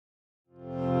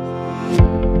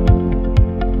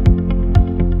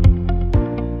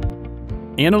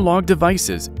Analog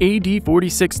Devices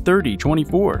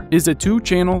AD4630-24 is a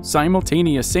 2-channel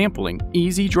simultaneous sampling,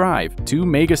 easy drive, 2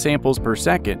 megasamples per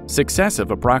second, successive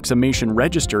approximation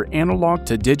register analog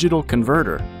to digital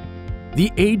converter. The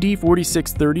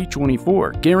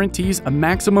AD4630-24 guarantees a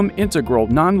maximum integral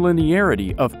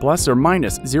nonlinearity of plus or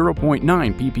minus 0.9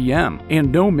 ppm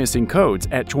and no missing codes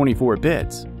at 24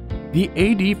 bits. The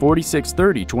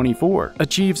AD4630-24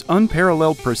 achieves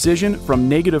unparalleled precision from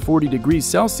 -40 degrees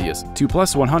Celsius to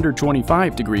plus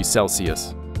 125 degrees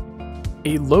Celsius.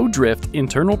 A low-drift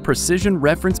internal precision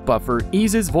reference buffer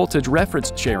eases voltage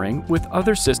reference sharing with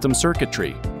other system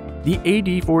circuitry. The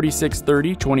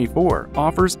AD4630-24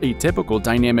 offers a typical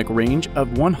dynamic range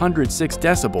of 106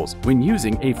 decibels when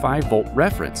using a 5-volt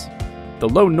reference. The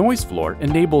low noise floor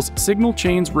enables signal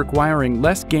chains requiring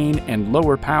less gain and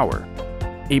lower power.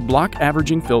 A block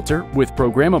averaging filter with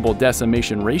programmable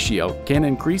decimation ratio can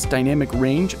increase dynamic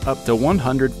range up to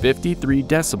 153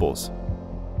 decibels.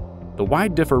 The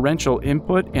wide differential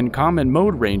input and common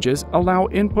mode ranges allow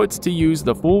inputs to use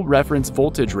the full reference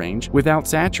voltage range without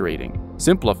saturating,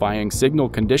 simplifying signal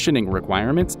conditioning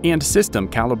requirements and system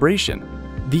calibration.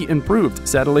 The improved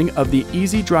settling of the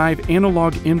Easy Drive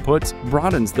analog inputs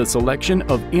broadens the selection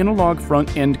of analog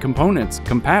front-end components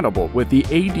compatible with the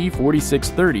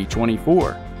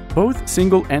AD4630-24. Both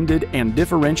single-ended and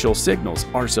differential signals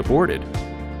are supported.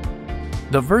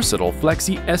 The versatile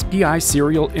Flexi SPI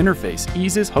serial interface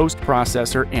eases host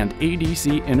processor and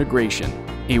ADC integration.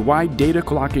 A wide data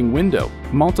clocking window,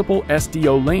 multiple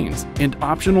SDO lanes, and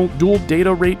optional dual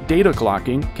data rate data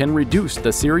clocking can reduce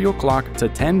the serial clock to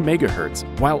 10 MHz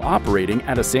while operating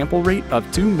at a sample rate of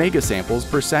 2 megasamples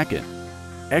per second.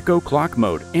 Echo clock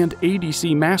mode and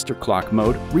ADC master clock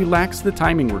mode relax the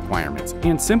timing requirements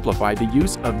and simplify the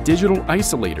use of digital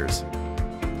isolators.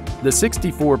 The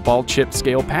 64-ball chip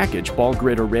scale package ball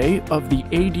grid array of the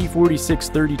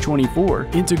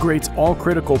AD4630-24 integrates all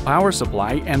critical power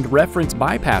supply and reference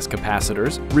bypass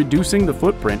capacitors, reducing the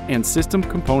footprint and system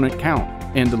component count,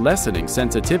 and lessening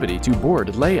sensitivity to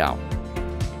board layout.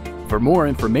 For more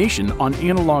information on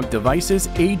Analog Devices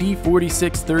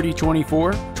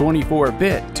AD4630-24,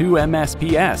 24-bit 2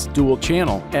 MSPS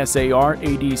dual-channel SAR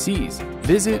ADCs,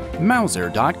 visit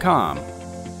Mouser.com.